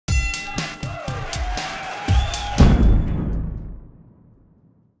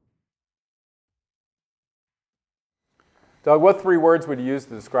Doug, what 3 words would you use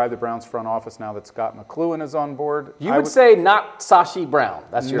to describe the Browns front office now that Scot McCloughan is on board? You would say not Sashi Brown.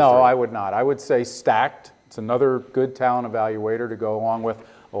 That's your No, 3. I would not. I would say stacked. It's another good talent evaluator to go along with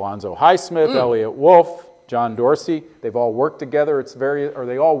Alonzo Highsmith, Elliott Wolf, John Dorsey. They've all worked together.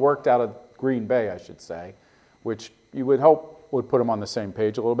 They all worked out of Green Bay, I should say, which you would hope would put them on the same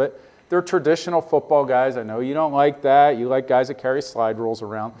page a little bit. They're traditional football guys. I know you don't like that. You like guys that carry slide rules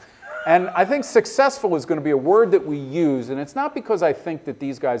around. And I think successful is going to be a word that we use, and it's not because I think that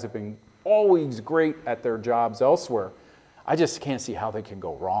these guys have been always great at their jobs elsewhere. I just can't see how they can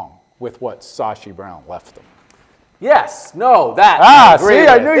go wrong with what Sashi Brown left them. Yes, no, that. See,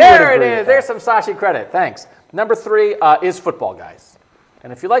 I knew you would There agree it is. with There's some Sashi credit. Thanks. Number 3 is football guys.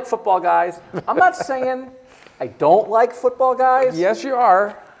 And if you like football guys, I'm not saying I don't like football guys. Yes, you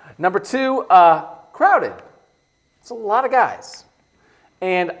are. Number 2, crowded. It's a lot of guys.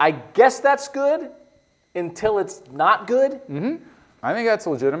 And I guess that's good until it's not good. I think that's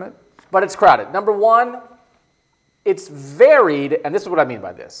legitimate. But it's crowded. Number 1, it's varied, and this is what I mean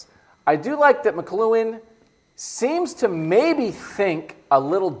by this. I do like that McCloughan seems to maybe think a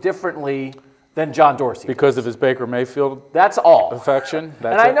little differently than John Dorsey. Because of his Baker Mayfield That's all. affection?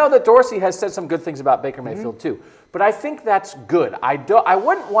 And I know that Dorsey has said some good things about Baker Mayfield too. But I think that's good. I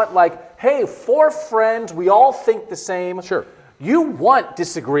wouldn't want like, hey, 4 friends, we all think the same. Sure. You want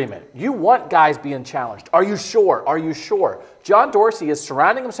disagreement. You want guys being challenged. Are you sure? Are you sure? John Dorsey is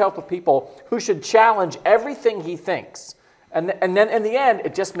surrounding himself with people who should challenge everything he thinks. And then in the end,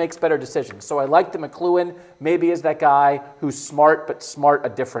 it just makes better decisions. So I like that McCloughan maybe is that guy who's smart, but smart a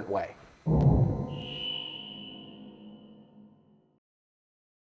different way.